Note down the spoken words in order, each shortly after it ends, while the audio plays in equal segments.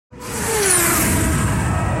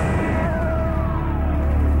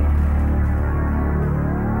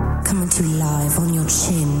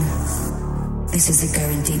Shin. This is the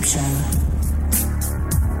Going Deep Show.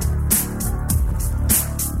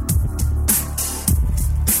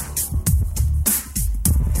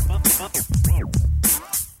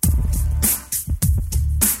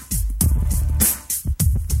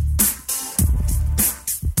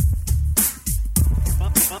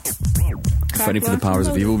 Fighting for the powers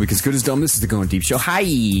of evil because good is dumb. This is the Going Deep Show. Hi,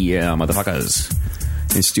 motherfuckers.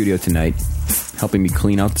 In the studio tonight, helping me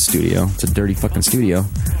clean out the studio. It's a dirty fucking studio.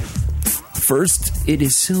 First, it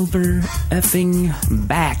is Silver effing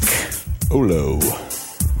back. Olo.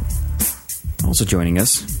 Also joining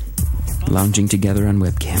us, lounging together on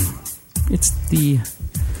webcam. It's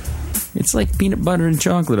like peanut butter and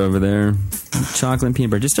chocolate over there. Chocolate and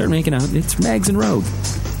peanut butter. Just start making out. It's Mags and Rogue.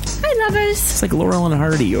 Hi, lovers. It's like Laurel and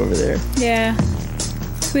Hardy over there. Yeah.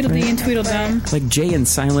 Tweedledee and Tweedledum. Like Jay and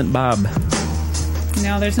Silent Bob.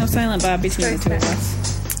 No, there's no Silent Bob between the two of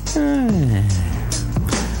us.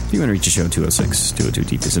 If you want to reach the show,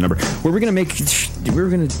 206-202-DEEP is the number. We were going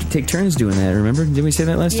to take turns doing that, remember? Didn't we say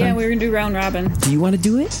that last time? Yeah, we were going to do round robin. Do you want to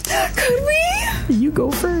do it? Could we? You go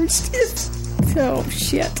first. Oh,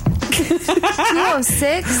 shit.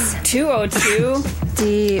 206? 202.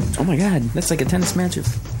 Deep. Oh my god, that's like a tennis match of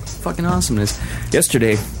fucking awesomeness.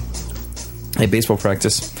 Yesterday, at baseball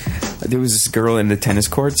practice, there was this girl in the tennis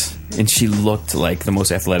courts, and she looked like the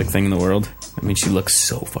most athletic thing in the world. I mean, she looked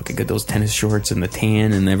so fucking good. Those tennis shorts and the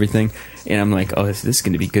tan and everything. And I'm like, oh, this is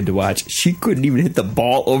going to be good to watch. She couldn't even hit the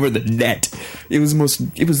ball over the net. It was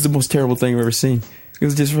the most terrible thing I've ever seen. It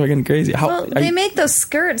was just fucking crazy. They make those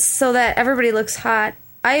skirts so that everybody looks hot.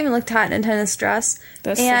 I even looked hot in a tennis dress.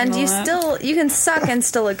 And you can suck and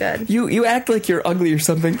still look good. You act like you're ugly or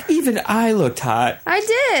something. Even I looked hot.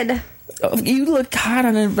 I did. You looked hot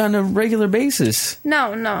on a regular basis.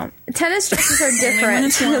 No. Tennis dresses are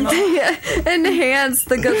different. They enhance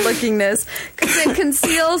the good lookingness because it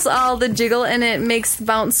conceals all the jiggle and it makes the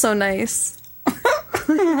bounce so nice.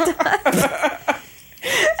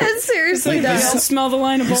 It seriously does. I'll smell the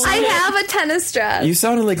wine of balls. I have a tennis dress. You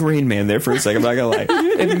sounded like Rain Man there for a second, I'm not gonna lie.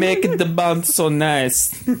 It making the bounce so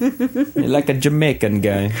nice. You're like a Jamaican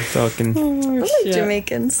guy talking. I like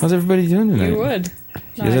Jamaicans. How's everybody doing tonight? You would.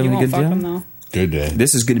 You guys having a good job? Good day.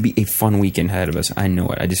 This is going to be a fun weekend ahead of us. I know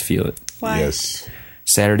it. I just feel it. Why? Yes.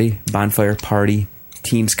 Saturday, bonfire party.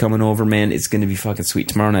 Teams coming over, man. It's going to be fucking sweet.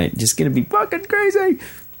 Tomorrow night, just going to be fucking crazy.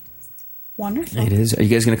 Wonderful. It is. Are you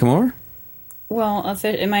guys going to come over? Well,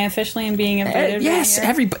 am I officially being invited? Yes,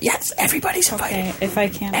 everybody's invited. Okay, if I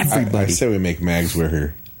can. I say we make Mags wear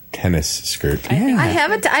her tennis skirt. I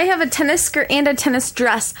have a tennis skirt and a tennis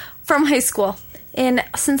dress from high school. And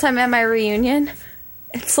since I'm at my reunion,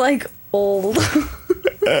 it's like old.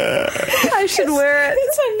 I should wear it.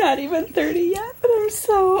 I'm not even 30 yet, but I'm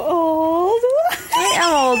so old. I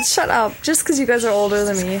am old. Shut up. Just because you guys are older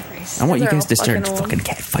than me. I want you guys to start fucking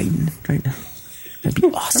cat fighting right now. That'd be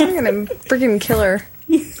awesome. I'm going to freaking kill her.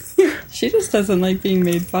 She just doesn't like being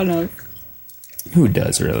made fun of. Who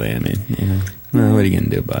does, really? I mean, well, what are you going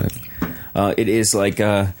to do about it? It is like,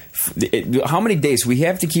 how many days? We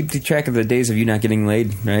have to keep track of the days of you not getting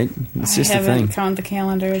laid, right? It's just a thing. I haven't counted the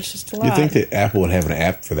calendar. It's just a lot. You think that Apple would have an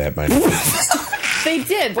app for that by now? They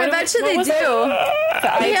did. I bet you they do.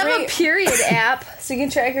 They have a period app, so you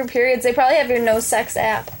can track your periods. They probably have your no sex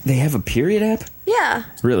app. They have a period app? Yeah.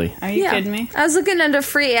 Really? Are you kidding me? I was looking into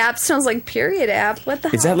free apps. Sounds like period app. What the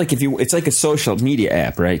hell? Is that like it's like a social media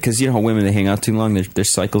app, right? Because you know how women, they hang out too long, their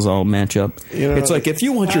cycles all match up. It's like, if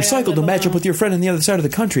you want your cycle to match up with your friend on the other side of the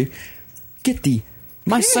country,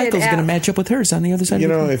 my cycle's going to match up with hers on the other side of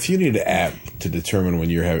the country. If you need an app to determine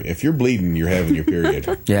when if you're bleeding, you're having your period.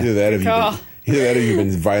 Yeah. Either that or you've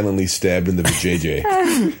been violently stabbed in the vajayjay.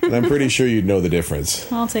 And I'm pretty sure you'd know the difference.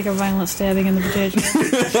 I'll take a violent stabbing in the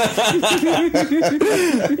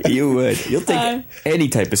vajayjay. You would. You'll take any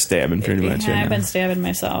type of stabbing pretty much. I've been stabbing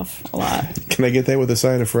myself a lot. Can I get that with a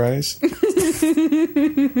side of fries?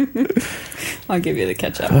 I'll give you the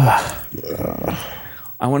ketchup.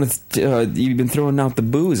 I want to. You've been throwing out the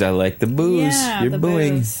booze. I like the booze. Yeah, You're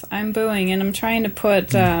booing. Booze. I'm booing, and I'm trying to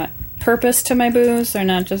put purpose to my booze. They're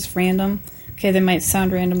not just random. Okay, they might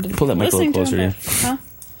sound random to the Pull that mic a little closer, yeah. Huh?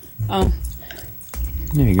 Oh.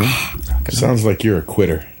 There you go. Sounds like you're a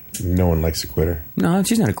quitter. No one likes a quitter. No,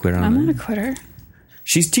 she's not a quitter. I'm not a quitter.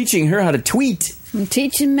 She's teaching her how to tweet. I'm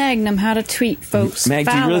teaching Magnum how to tweet, folks. Mag,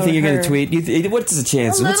 do you really think you're going to tweet? What's the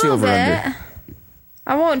chance? What's the over-under?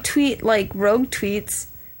 I won't tweet like Rogue tweets.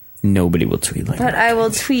 Nobody will tweet like that. But I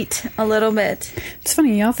will tweet a little bit. It's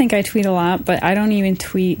funny, y'all think I tweet a lot, but I don't even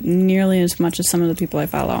tweet nearly as much as some of the people I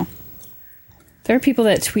follow. There are people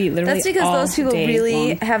that tweet literally. That's because all those people day really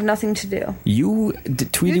long. have nothing to do. You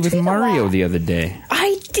tweeted with tweet a Mario lot. the other day.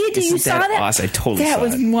 I did. You Isn't saw that? Awesome? I totally That saw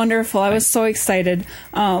was it. wonderful. I was so excited.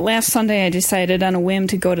 Last Sunday, I decided on a whim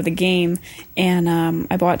to go to the game, and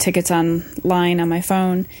I bought tickets online on my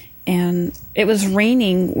phone. And it was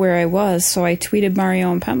raining where I was, so I tweeted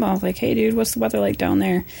Mario and Pemba. I was like, "Hey, dude, what's the weather like down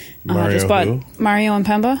there?" Mario just bought who? Mario and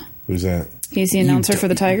Pemba. Who's that? He's the announcer for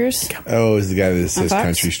the Tigers. Oh, is the guy that says Fox?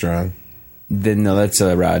 Country Strong? No, that's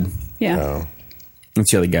Rod. Yeah, Oh.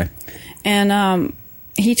 That's the other guy. and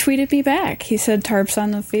he tweeted me back. He said, "Tarps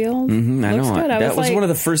on the field." I Looks know. good. That was like, one of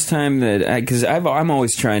the first time that because I'm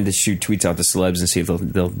always trying to shoot tweets out to celebs and see if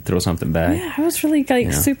they'll throw something back. Yeah, I was really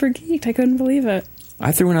super geeked. I couldn't believe it.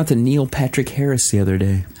 I threw one out to Neil Patrick Harris the other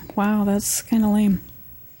day. Wow, that's kind of lame.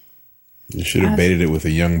 You should have baited it with a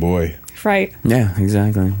young boy. Right. Yeah,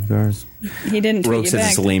 exactly. Of course. He didn't tweet Rogue you says back.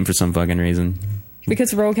 it's lame for some fucking reason.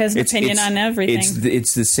 Because Rogue has an opinion on everything.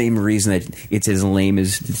 It's the same reason that it's as lame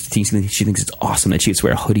as she thinks it's awesome that she gets to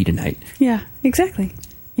wear a hoodie tonight. Yeah, exactly.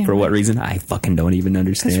 You For know, what reason? I fucking don't even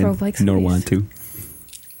understand. Rogue likes nor hoodies. want to.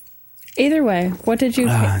 Either way, what did you...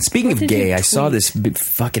 Speaking what of did gay, you I saw tweet? this big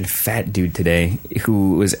fucking fat dude today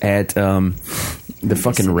who was at the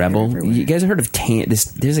fucking Rebel. You guys have heard of Tan?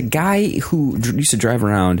 There's a guy who used to drive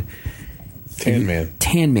around. Tan Man.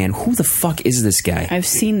 Tan Man. Who the fuck is this guy? I've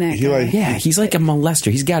seen that He guy. like- Yeah, he's like a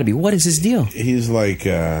molester. He's got to be. What is his deal? He's like,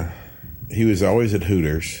 he was always at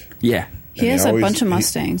Hooters. Yeah. he has always- a bunch of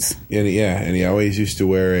Mustangs. And he always used to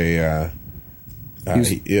wear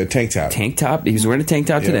a tank top. Tank top. He was wearing a tank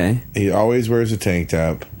top Yeah. today. He always wears a tank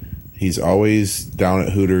top. He's always down at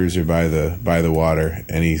Hooters or by the water,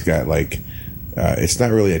 and he's got like it's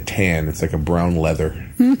not really a tan; it's like a brown leather.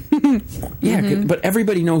 Yeah, but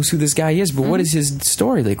everybody knows who this guy is. But what is his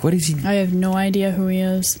story? Like, what is he? I have no idea who he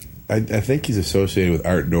is. I think he's associated with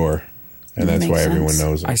Art Door, and That that's why makes everyone sense.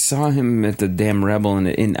 knows him. I saw him at the damn Rebel,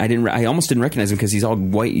 and I almost didn't recognize him because he's all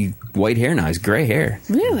white hair now. He's gray hair.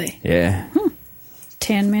 Really? Yeah.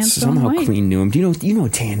 Tan Man Somehow white. Clean knew him. Do you know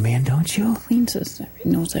Tan Man? Don't you? Clean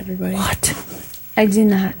knows everybody. What? I do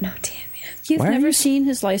not know Tan Man. You've Why are never you- seen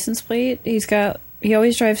his license plate? He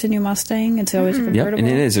always drives a new Mustang. It's always a Yep, convertible. and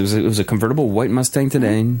it is. It was a convertible white Mustang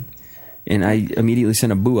today, and I immediately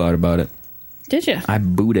sent a boo out about it. Did you? I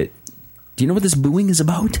booed it. Do you know what this booing is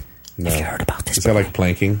about? No. Have you heard about this? Is that like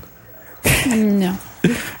planking? No.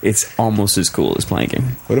 It's almost as cool as planking.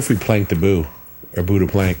 What if we planked a boo or boo to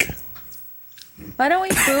plank? Why don't we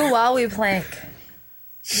boo while we plank?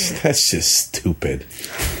 That's just stupid.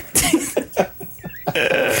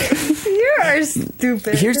 You are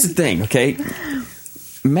stupid. Here's the thing, okay?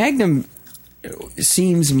 Magnum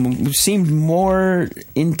seemed more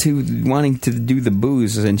into wanting to do the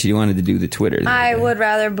booze than she wanted to do the Twitter. I would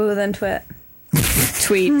rather boo than twit.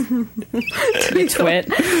 Tweet. You twit.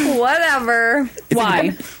 Whatever.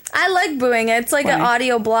 Why? I like booing. It's like an Why?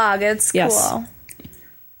 audio blog. It's Yes. cool.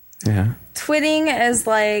 Yeah. Twitting is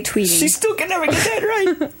like Tweeting. still can never get that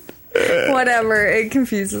right. whatever. It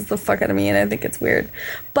confuses the fuck out of me, and I think it's weird.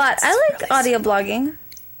 But I like audio blogging.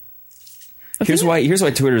 Here's why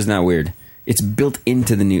Twitter is not weird. It's built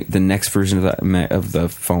into the next version of the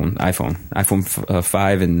iPhone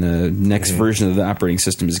 5, and the next version of the operating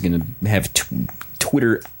system is going to have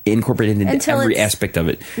Twitter incorporated into Until every it's aspect of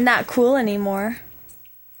it. Not cool anymore.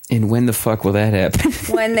 And when the fuck will that happen?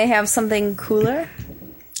 When they have something cooler.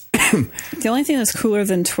 The only thing that's cooler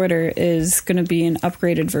than Twitter is going to be an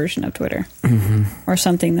upgraded version of Twitter. Or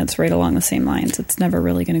something that's right along the same lines. It's never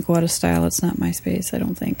really going to go out of style. It's not MySpace, I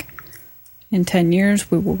don't think. In 10 years,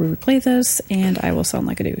 we will replay this, and I will sound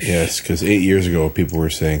like a douche. Yes, because 8 years ago, people were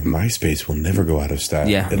saying MySpace will never go out of style.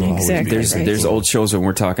 Yeah, It'll exactly. always be Right. There's old shows when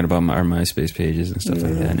we're talking about our MySpace pages and stuff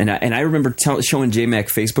like that. And I remember showing J-Mac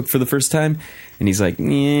Facebook for the first time, and he's like, I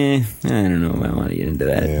don't know if I want to get into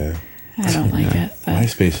that. Yeah. I don't like it. But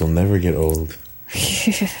MySpace will never get old.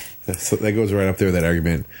 That goes right up there with that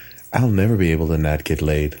argument. I'll never be able to not get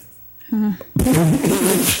laid.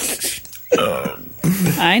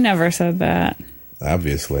 I never said that.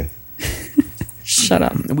 Obviously. Shut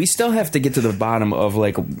up. We still have to get to the bottom of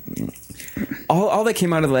like all that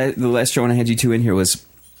came out of the last show when I had you two in here was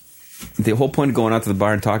the whole point of going out to the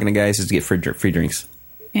bar and talking to guys is to get free drinks.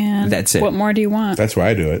 And That's it. What more do you want? That's why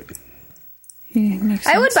I do it. Makes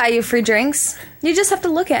I would sense. buy you free drinks. You just have to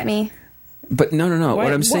look at me. But no.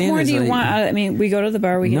 What I'm saying What more is do you like, want? I mean, we go to the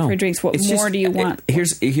bar, we get free drinks. What It's more just- do you want?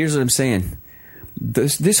 Here's what I'm saying.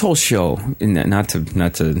 This whole show, and not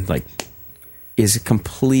to like, is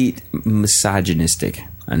complete misogynistic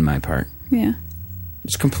on my part. Yeah.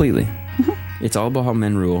 Just completely. It's all about how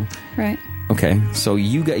men rule. Right. Okay, so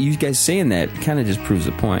you guys saying that kind of just proves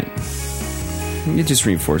the point. it just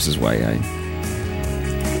reinforces why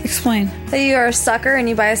I... Explain. That you are a sucker and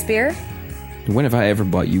you buy us beer? When have I ever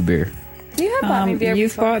bought you beer? You have bought me beer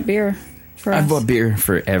You've before. bought beer for I've us. bought beer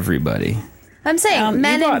for everybody. I'm saying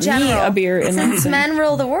men you in bought general. me a beer in Since Lansing. men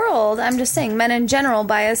rule the world, I'm just saying men in general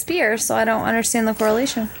buy us beer, so I don't understand the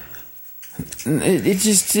correlation. It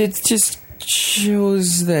just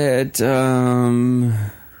shows that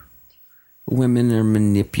women are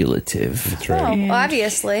manipulative. That's right. Oh, well,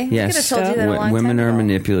 obviously. Yes, I could have told you that a long women time are ago.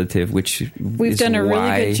 manipulative, which We've is done a really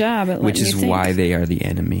why, good job at letting which is you think. why they are the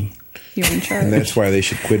enemy. You're in charge. And that's why they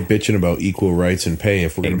should quit bitching about equal rights and pay.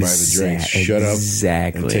 If we're going to buy the drinks, shut up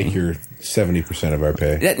Exactly. and take your 70% of our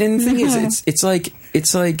pay. And the thing is, it's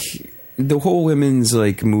like the whole women's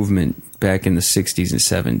like movement back in the 60s and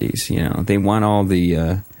 70s. You know, they want all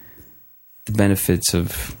the benefits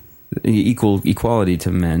of equality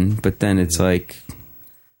to men, but then it's like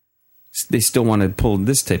they still want to pull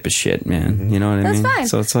this type of shit, man. You know what I That's mean? fine.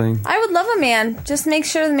 So it's like, I would love a man. Just make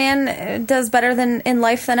sure the man does better in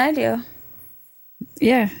life than I do.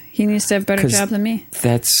 Yeah, he needs to have a better 'Cause job than me.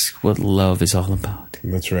 that's what love is all about.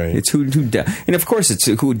 That's right. It's who and of course it's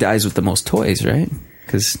who dies with the most toys, right?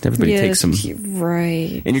 Because everybody takes them.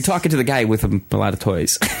 Right. And you're talking to the guy with a lot of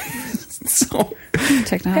toys. So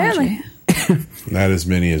Technology. Apparently. Not as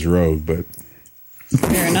many as Rogue, but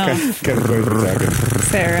Fair enough. kind of quite talking.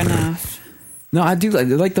 Fair enough. no, I do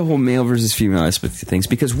like the whole male versus female aspect of things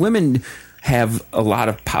because women have a lot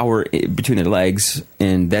of power between their legs,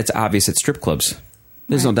 and that's obvious at strip clubs.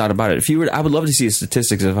 There's no doubt about it. If you were, I would love to see the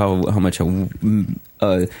statistics of how much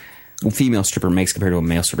a female stripper makes compared to a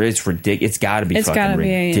male stripper. It's ridiculous. It's got to be It's fucking gotta be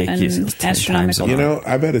ridiculous. an It's 10 astronomical- times a You lot.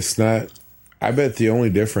 know, I bet it's not. I bet the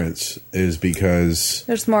only difference is because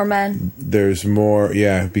There's more men. there's more.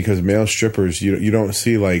 Yeah, because male strippers you don't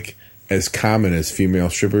see like as common as female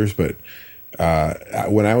strippers. But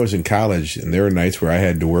when I was in college, and there were nights where I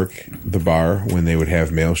had to work the bar when they would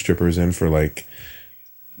have male strippers in for like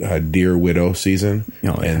Dear Widow season,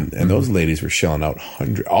 Oh, yeah. and those ladies were shelling out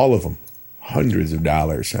hundreds of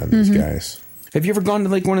dollars on these guys. Have you ever gone to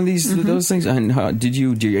like one of these those things? And how, did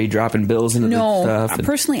you? Are you dropping bills into the No, stuff? And-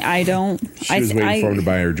 personally, I don't. She was waiting for him to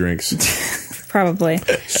buy her drinks. Probably.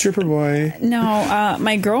 Stripper boy. No,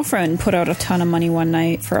 my girlfriend put out a ton of money one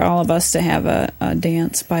night for all of us to have a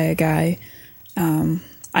dance by a guy.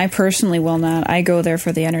 I personally will not. I go there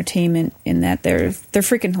for the entertainment in that they're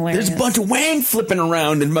freaking hilarious. There's a bunch of wang flipping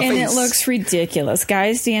around in my and face. it looks ridiculous.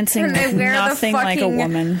 Guys dancing And they look wear the nothing like a fucking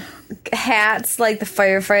woman. Hats, like the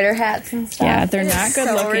firefighter hats and stuff. Yeah, they're It's not good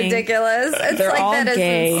so looking. ridiculous. It's They're all like that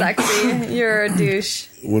gay. isn't sexy. You're a douche.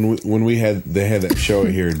 When they had that show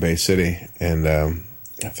here in Bay City, and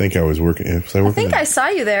I think I was working. Was I working? I think I saw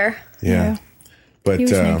you there. Yeah. But He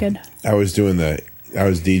was naked. I was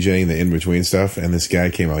DJing the in between stuff, and this guy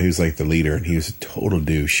came out. He was like the leader, and he was a total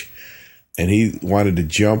douche. And he wanted to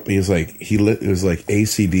jump. He was like it was like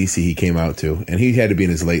AC/DC he came out to, and he had to be in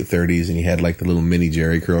his late 30s, and he had like the little mini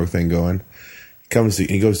Jerry curl thing going.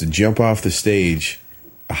 He goes to jump off the stage,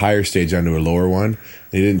 a higher stage onto a lower one.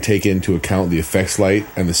 And he didn't take into account the effects light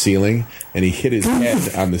on the ceiling, and he hit his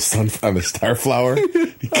head on the starflower.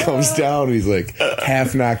 He comes down, and he's like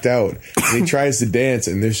half knocked out. And he tries to dance,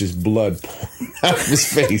 and there's just blood pouring out of his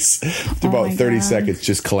face. After about my 30 God. seconds,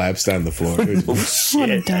 just collapsed on the floor. It was, What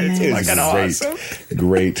a dumbass. it was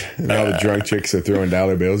great. And all the drunk chicks are throwing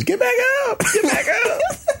dollar bills. Get back up! Get back up!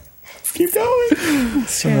 Keep going.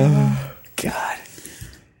 God.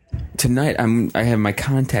 Tonight I have my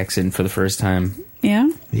contacts in for the first time. Yeah?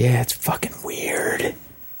 Yeah, it's fucking weird.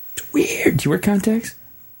 It's weird. Do you wear contacts?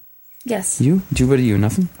 Yes. You? What are you?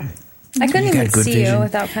 Nothing? I couldn't You got even good see vision. you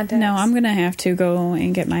without contacts. No, I'm going to have to go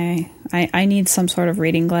and get my... I need some sort of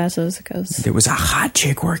reading glasses because... There was a hot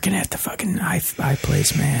chick working at the fucking eye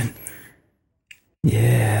place, man.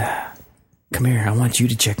 Yeah. Come here. I want you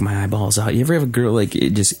to check my eyeballs out. You ever have a girl like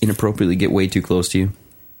it just inappropriately get way too close to you?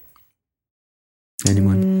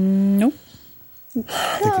 Anyone? Nope.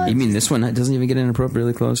 You mean this one that doesn't even get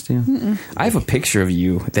inappropriately close to you? I have a picture of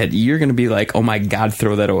you that you're going to be like, oh my God,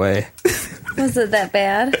 throw that away. Was it that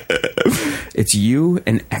bad? It's you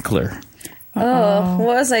and Eckler. Oh, what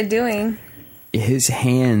was I doing? His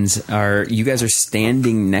hands are, you guys are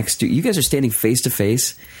standing face to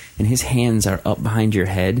face, and his hands are up behind your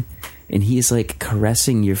head, and he is like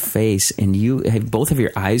caressing your face, and you both have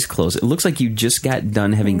your eyes closed. It looks like you just got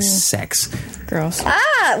done having sex. Gross.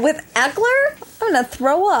 Ah, with Eckler? I'm going to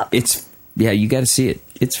throw up. You got to see it.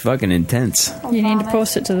 It's fucking intense. You need to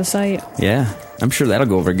post it to the site. Yeah, I'm sure that'll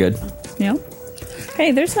go over good. Yep.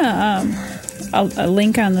 Hey, there's a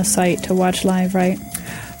link on the site to watch live, right?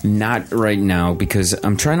 Not right now, because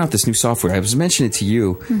I'm trying out this new software. I was mentioning it to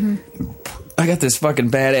you. I got this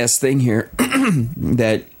fucking badass thing here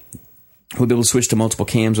that we'll be able to switch to multiple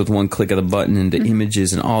cams with one click of the button into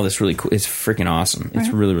images and all this really cool. It's freaking awesome. It's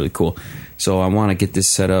really, really cool. So I want to get this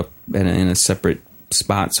set up in a separate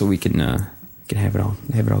spot so we can have it all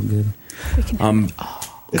good. We can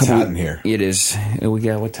It's hot in here. It is. We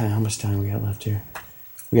got what time? How much time we got left here?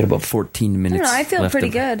 We got about 14 minutes. I feel left pretty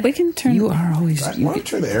of, good. We can turn. You are always. Why don't you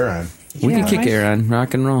turn the air on? We can kick right. air on.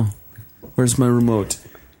 Rock and roll. Where's my remote?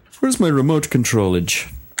 Where's my remote controlage?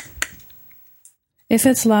 If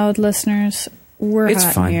it's loud, listeners, we're It's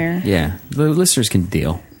hot fine. in here. Yeah, the listeners can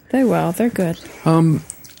deal. They will. They're good. A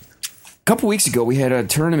couple weeks ago, we had a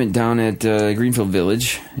tournament down at Greenfield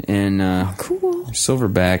Village, and Cool.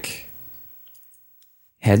 Silverback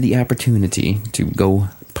had the opportunity to go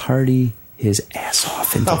party his ass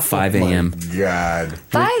off until 5 a.m. Oh, God.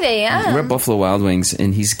 5 a.m. We're at Buffalo Wild Wings,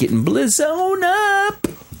 and he's getting blizzone up.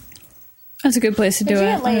 That's a good place to do Did you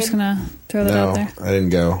it. get I'm just laid? gonna throw that No, out there. I didn't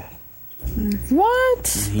go. What?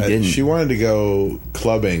 He didn't. She wanted to go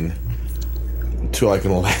clubbing to like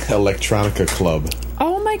an electronica club.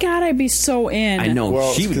 Oh my god, I'd be so in. I know.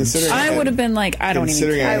 Well, she would. considering I would have been like, I don't even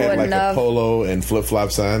Considering care. I I had like wouldn't a have. polo and flip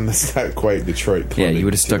flops on, that's not quite Detroit Yeah, clubbing you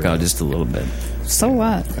would have stuck material. out just a little bit. So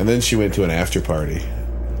what? And then she went to an after party.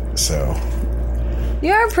 So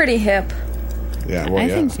You're pretty hip. yeah, well, I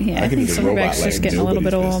yeah. think I can do Silverback's the robot just like getting a little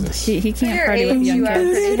bit nobody's old. business. He can't Your party with age, young you are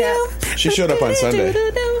kids. pretty hip. She showed up on Sunday.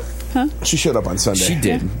 She showed up on Sunday. She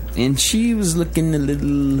did, and she was looking a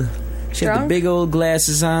little. She had the Drunk? big old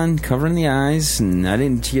glasses on, covering the eyes, and I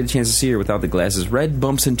didn't get a chance to see her without the glasses. Red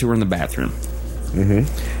bumps into her in the bathroom.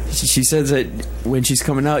 Mm-hmm. She says that when she's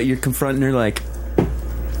coming out, you're confronting her like.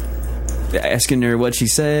 Asking her what she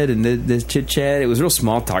said and the chit chat. It was real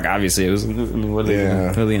small talk. Obviously, it was. I mean, what are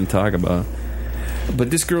they going to talk about? But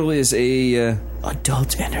this girl is a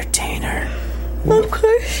adult entertainer. Of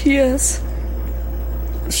course she is.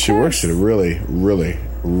 She works at a really, really,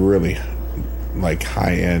 really like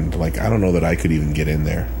high end. Like I don't know that I could even get in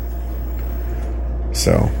there.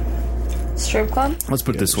 So Strip club? Let's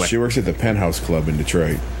put it this way: she works at the Penthouse Club in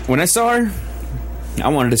Detroit. when I saw her, I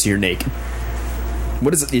wanted to see her naked.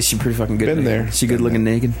 What is it? Is she pretty fucking good? Been there. Is she good looking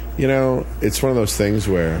naked? You know, it's one of those things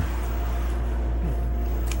where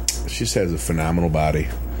she just has a phenomenal body,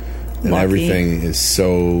 and Lucky. everything is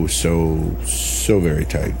so very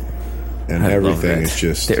tight, and I love everything that. is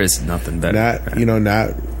just There is nothing better.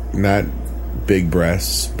 not big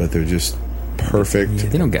breasts, but they're just perfect.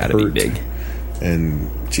 They don't gotta be pert, big. And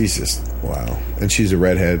she's just wow. And she's a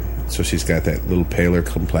redhead, so she's got that little paler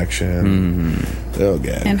complexion. Mm-hmm. Oh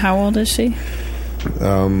god. And how old is she?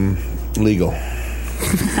 Legal.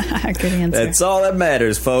 Good answer. That's all that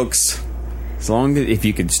matters, folks. As long as if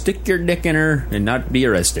you can stick your dick in her and not be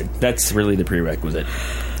arrested, that's really the prerequisite,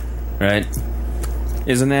 right?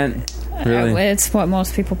 Isn't that really? It's what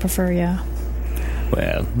most people prefer, yeah.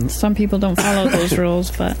 Well, Some people don't follow those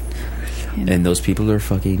rules, but you know. and those people are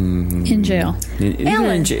fucking In jail.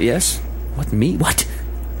 Alan. Yes. What me? What?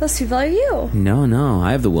 Those people are you. No.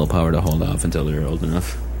 I have the willpower to hold off until they're old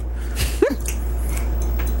enough.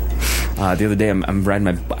 The other day, I'm riding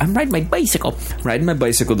my bicycle. Riding my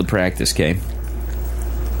bicycle to practice, okay?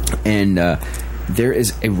 And there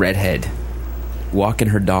is a redhead walking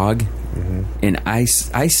her dog, and I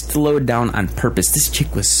slowed down on purpose. This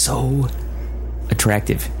chick was so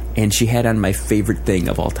attractive, and she had on my favorite thing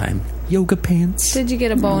of all time: yoga pants. Did you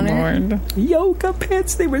get a boner? Lord. Yoga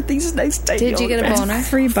pants. They were these nice tight. Did you yoga get a pants. boner?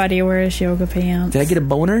 Everybody wears yoga pants. Did I get a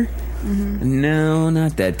boner? No,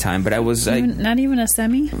 not that time. But I was. Not even a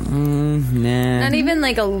semi? Nah. Not even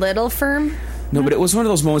like a little firm? No, but it was one of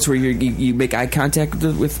those moments where you make eye contact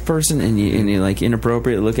with the person and you like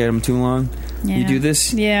inappropriate look at them too long. Yeah. You do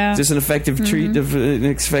this? Yeah. Is this an effective treat of an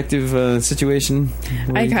effective situation?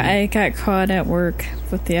 I got caught at work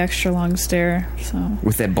with the extra long stare, so...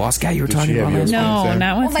 With that boss guy you were Did talking she have about? yours? last No, Sam?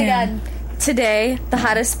 not with Oh my him. god. Today, the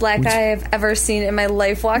hottest black guy I've ever seen in my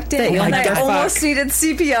life walked in, That and I you'll never almost fuck. needed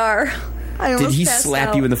CPR. I Did almost he passed slap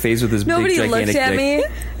out. you in the face with his Nobody big looked gigantic at dick? me,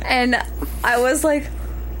 and I was like,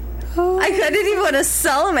 I couldn't even want to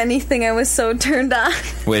sell him anything. I was so turned on.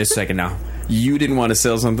 Wait a second now. You didn't want to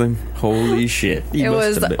sell something? Holy shit. It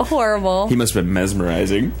was horrible. He must have been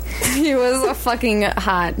mesmerizing. He was fucking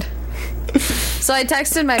hot. So I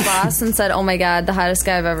texted my boss and said, oh my god, the hottest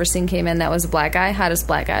guy I've ever seen came in. That was a black guy. Hottest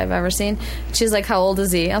black guy I've ever seen. She's like, how old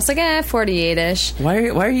is he? I was like, 48-ish. Why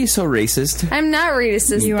are you so racist? I'm not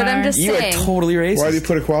racist, You but I'm are. just You saying. are totally racist. Why do you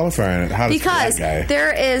put a qualifier on it? How does Because that guy?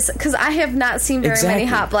 there is, because I have not seen very many Exactly.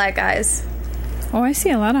 hot black guys. Oh, I see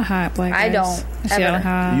a lot of hot black guys. I don't. I see a lot of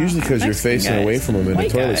hot Usually because you're Mexican facing guys. away from them in the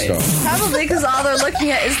White toilet guys. stall. Probably because all they're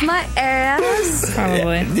looking at is my ass.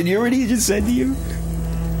 Probably. Did you already just said to you?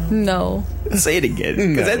 No. Say it again,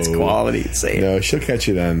 because that's No. quality. Say it. No, she'll catch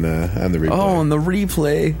it on the replay. Oh, on the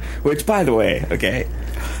replay. Which, by the way, okay,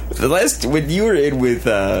 the last when you were in with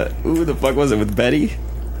who the fuck was it with Betty?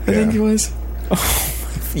 I think it was. Oh,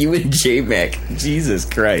 you and J-Mac. Jesus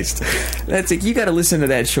Christ, that's like you got to listen to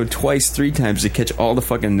that show twice, 3 times to catch all the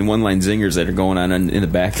fucking one-line zingers that are going on in the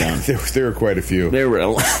background. There were quite a few. There were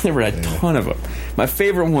a ton of them. My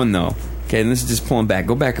favorite one though. Okay, and this is just pulling back.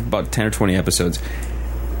 Go back about 10 or 20 episodes.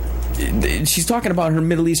 She's talking about her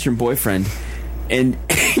Middle Eastern boyfriend, and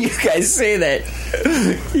you guys say that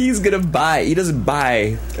he doesn't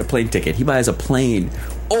buy a plane ticket, he buys a plane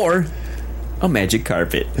or a magic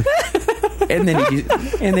carpet. and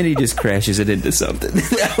then he just crashes it into something.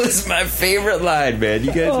 That was my favorite line, man.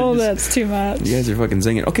 You guys That's too much. you guys are fucking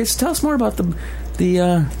zinging. Okay, so tell us more about the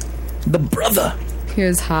brother. He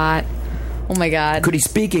was hot. Oh my god. Could he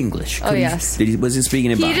speak English? Yes. Was he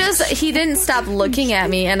speaking about? He didn't stop looking at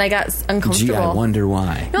me, and I got uncomfortable. Gee, I wonder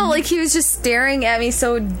why. No, like he was just staring at me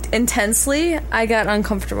so intensely, I got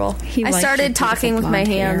uncomfortable. He I liked started your talking with beautiful my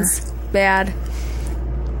blonde hair. hands. Bad.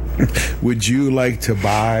 Would you like to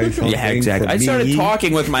buy something? Yeah, exactly. For I started me?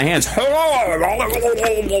 talking with my hands. I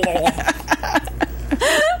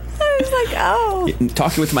was like, oh.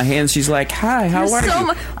 Talking with my hands, she's like, "Hi, how are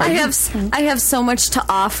you?" I have so much to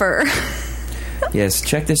offer. Yes,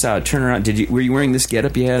 check this out. Turn around. Were you wearing this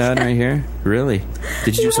getup you had on right here? Really?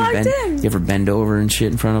 Did you do some walked bend? in. You ever bend over and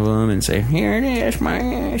shit in front of him and say, "Here it is, my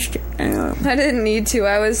ass"? I didn't need to.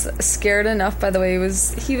 I was scared enough by the way he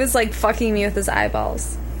was like fucking me with his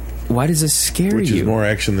eyeballs. Why does this scare Which you? is more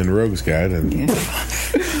action than Rogue's got. And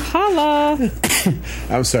Holla!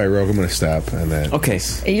 I'm sorry, Rogue. I'm going to stop on that. Okay.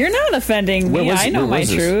 You're not offending Where me. was- I know where my was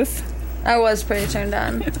this? truth. I was pretty turned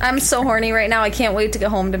on. I'm so horny right now. I can't wait to get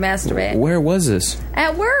home to masturbate. Where was this?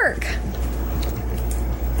 At work.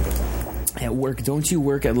 At work? Don't you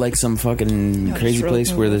work at like some fucking crazy just roll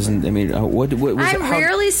place where there's? I mean, what was I it?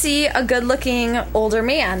 rarely see a good-looking older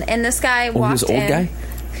man, and this guy Oh, he walked was an old in. guy?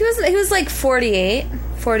 He was like 48,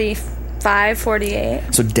 45, 48.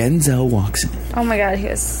 So Denzel walks in. Oh my god, he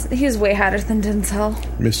was way hotter than Denzel.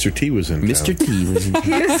 Mr. T was in Mr. town. T was in.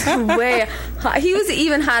 He was way hot. He was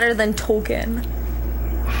even hotter than Tolkien.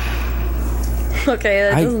 Okay,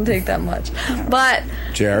 that doesn't take that much, but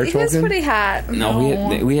J.R. he was Tolkien? pretty hot. No,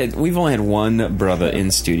 we've only had one brother in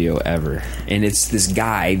studio ever, and it's this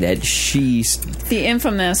guy that The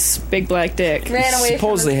infamous big black dick. Ran away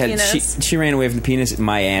supposedly from had. his penis. She ran away from the penis.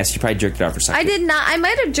 My ass. She probably jerked it off or something. I did not. I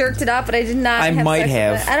might have jerked it up, but I did not. I might sex with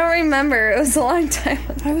have. it. I don't remember. It was a long time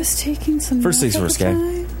ago. I was taking some. First things milk first, at the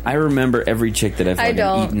guy. time. I remember every chick that I've I fucking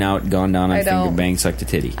don't. eaten out, gone down on I finger don't. bang, sucked a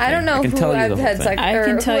titty. I don't know I can who tell you I've the whole had thing. sex. I or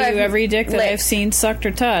can who tell you I've every dick that licked. I've seen, sucked,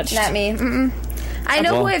 or touched. Not me. Mm-mm. I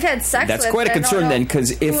know Well, who I've had sex that's with. quite a but I don't concern know then, 'cause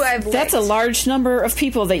if- who I've That's a licked. large number of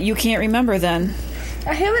people that you can't remember then.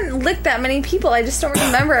 I haven't licked that many people. I just don't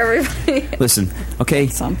remember everybody. Listen, okay,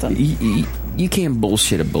 Something. You can't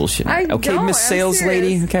bullshit a bullshit. I Okay, don't, Miss I'm Sales Lady.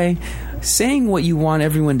 serious. Okay, saying what you want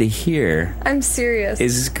everyone to hear I'm serious.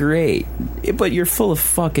 is great, but you're full of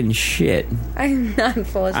fucking shit. I'm not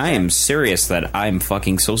full of shit. I am serious that I'm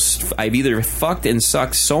fucking so. I've either fucked and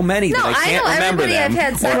sucked so many No, that I I can't know remember everybody them, I've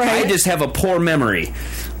had sex or I with. just have a poor memory.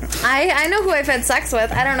 I know who I've had sex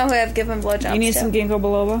with. I don't know who I've given blowjobs You need to. some ginkgo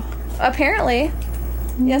biloba? Apparently.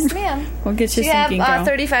 Yes, ma'am. We'll get you Do you some have ginkgo.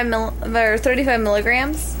 35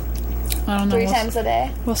 milligrams I don't know. 3 We'll, times a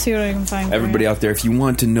day? we'll see what I can find. for Everybody you. out there, if you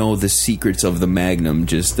want to know the secrets of the Magnum,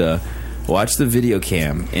 just watch the video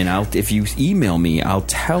cam, and if you email me, I'll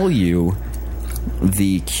tell you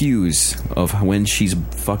the cues of when she's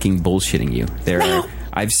fucking bullshitting you.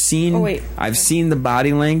 I've seen I've seen the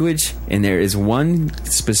body language, and there is one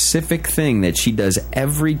specific thing that she does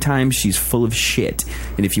every time she's full of shit.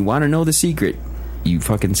 And if you want to know the secret, you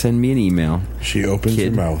fucking send me an email. She opens Kid.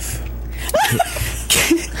 her mouth.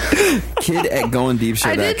 Kid at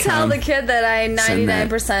goingdeepshow.com. I did tell the kid that I Send that.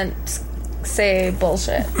 99% say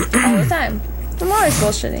bullshit all the time. I'm always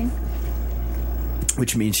bullshitting.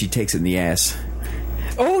 Which means she takes it in the ass.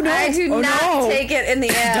 Oh no! I do oh, not no. take it in the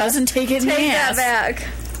ass. Doesn't take it in Take the that ass.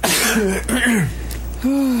 back.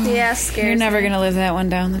 The ass scares You're never me. gonna live that one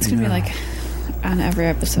down. That's gonna be like on every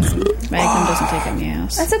episode. Magnum doesn't take it in the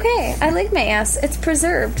ass. That's okay. I like my ass. It's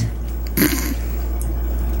preserved.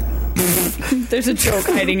 There's a joke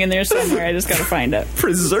hiding in there somewhere. I just gotta find it.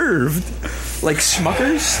 Preserved? Like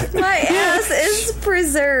Smuckers? My ass is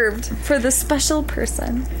preserved for the special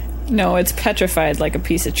person. No, it's petrified like a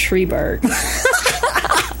piece of tree bark.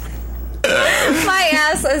 My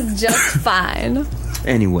ass is just fine.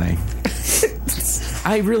 Anyway.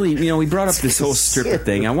 I really, we brought up this whole stripper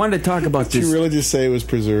thing. I wanted to talk about this. Did you really just say it was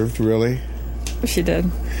preserved, really? She did.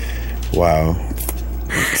 Wow.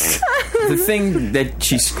 The thing that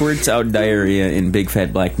she squirts out diarrhea in big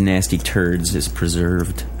fat black nasty turds is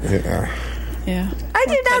preserved. Yeah. I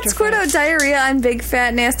do not squirt out diarrhea on big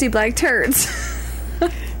fat nasty black turds.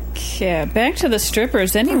 Yeah, back to the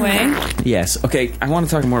strippers anyway. Yes. Okay, I want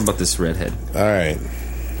to talk more about this redhead. All right.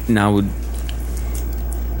 Now,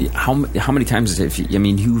 how many times have you? I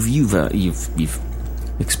mean, you've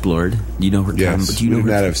explored. Do you know her? Yes. Do you know we do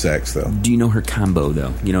her, not have sex though. Do you know her combo though?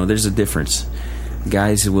 There's a difference.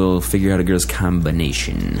 Guys will figure out a girl's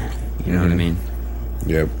combination. You know what I mean?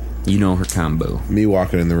 Yep. You know her combo. Me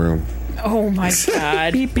walking in the room. Oh my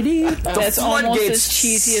god. That's almost as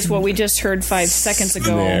cheesy as what we just heard 5 seconds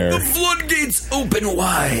ago. There. The floodgates open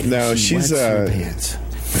wide. No, she she's wets her pants.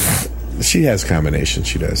 She has combination.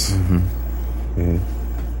 She does.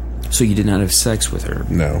 So you did not have sex with her?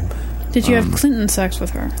 No. Did you have Clinton sex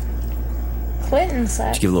with her? Clinton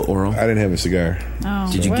sex. Did you give a little oral? I didn't have a cigar. Oh,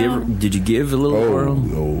 Did you give a little oral?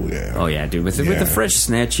 Oh yeah. Oh yeah, dude. With the fresh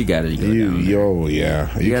snatch, you got to go down there. Oh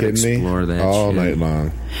yeah. Are you kidding me? Explore that all shit. night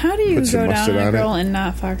long. How do you Put some go down mustard on a on girl it. and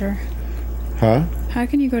not fuck her? Huh? How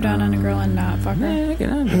can you go down on a girl and not fuck her? Yeah, get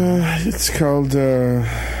on. It's called.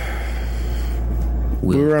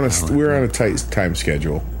 We were on a tight time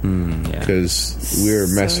schedule because we were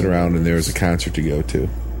messing around and there was a concert to go to.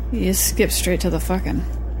 You just skip straight to the fucking.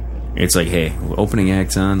 It's like, hey, opening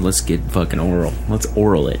act's on. Let's get fucking oral. Let's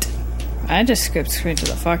oral it. I just skipped straight to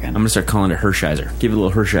the fucking. I'm gonna start calling it Hershiser. Give it a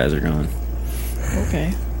little Hershiser going.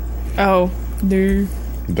 Okay. Oh, dude.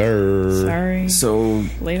 Sorry. So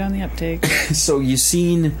Late on the uptake. So you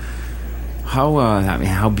seen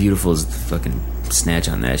how beautiful is the fucking snatch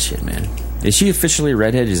on that shit, man? Is she officially a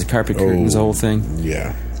redhead? Is it carpet curtains the whole thing?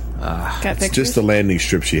 Yeah. Got It's pictures? just the landing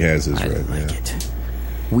strip she has is I red. like yeah. it.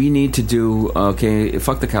 We need to do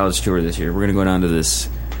fuck the college tour this year. We're gonna go down to this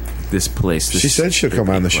place. She said she'll come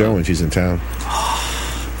on the show when she's in town.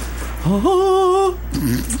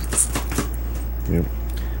 Yep.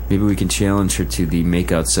 Maybe we can challenge her to the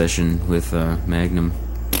makeout session with Magnum.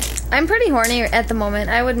 I'm pretty horny at the moment.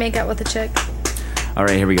 I would make out with a chick. All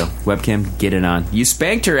right, here we go. Webcam, get it on. You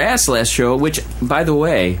spanked her ass last show, which, by the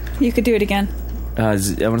way, You could do it again. I want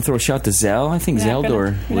to throw a shout to Zell. I think You're not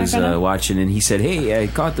Zeldor gonna- was watching, and he said, "Hey, I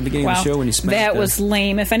caught the beginning of the show when you spanked that her." was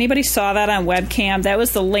lame. If anybody saw that on webcam, that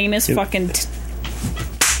was the lamest fucking.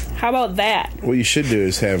 How about that? What you should do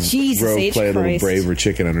is have Jesus Rogue H. play a little Christ. braver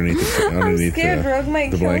chicken underneath I'm scared Rogue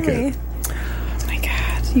might the kill blanket. me. Oh my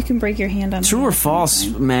god! You can break your hand on. True or that. false,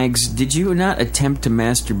 Mags? Did you not attempt to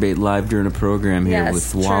masturbate live during a program here Yes,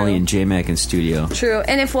 with Wally true. and J-Mac in studio? True.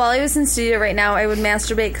 And if Wally was in studio right now, I would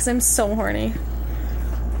masturbate because I'm so horny.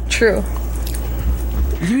 True.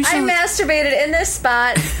 I masturbated in this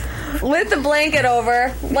spot with the blanket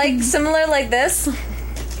over, similar like this,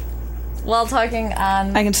 while talking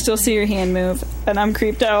on. I can still see your hand move, and I'm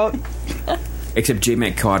creeped out. Except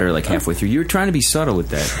J-Mac caught her halfway through. You were trying to be subtle with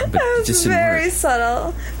that, but That it just was didn't very work.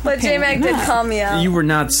 subtle, but J-Mac did call me out. You were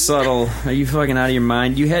not subtle. Are you fucking out of your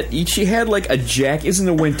mind? She had a jacket. It's in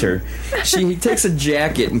the winter. She takes a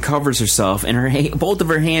jacket and covers herself, and both of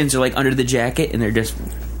her hands are under the jacket, and they're just.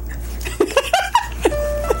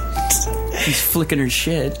 She's flicking her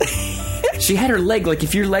shit. She had her leg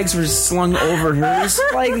if your legs were slung over hers.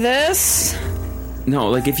 Like this?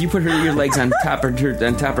 No, if you put your legs on top of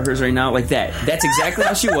hers right now, like that. That's exactly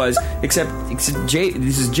how she was. Except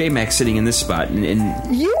this is J-Mac sitting in this spot,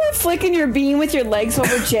 and You were flicking your bean with your legs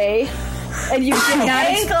over Jay, and you did not.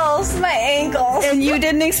 My ankles. And you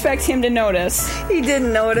didn't expect him to notice. He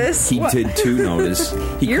didn't notice. he did too notice.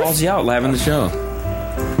 He calls you out live on the show.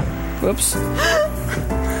 Whoops.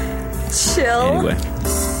 Chill. Anyway,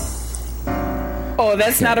 Oh,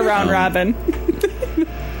 that's not a round robin.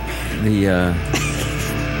 the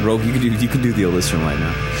Rogue, you can do the listener line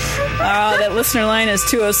now. That listener line is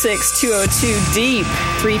 206-202-DEEP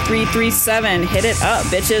 3337. Hit it up,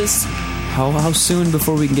 bitches. How soon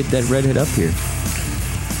before we can get that redhead up here?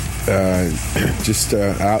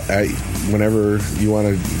 Whenever you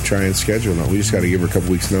want to try and schedule it. We just got to give her a couple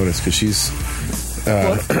weeks notice because she's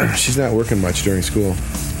not working much during school.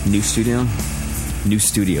 New studio.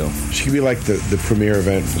 She could be the premiere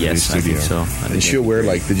event for Yes, the new studio. I think so. I And think she'll wear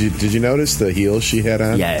did you notice the heels she had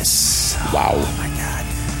on? Yes. Wow. Oh my god.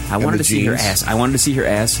 I wanted to see her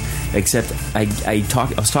ass. Except I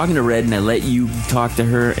was talking to Red and I let you talk to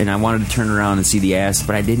her and I wanted to turn around and see the ass,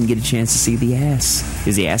 but I didn't get a chance to see the ass.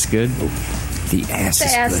 Is the ass good? The ass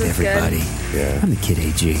is good, everybody. Yeah. I'm the kid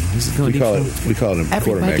AG. This is going We call it a quarter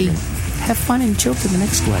everybody. magnum. have fun and chill to the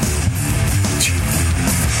next one.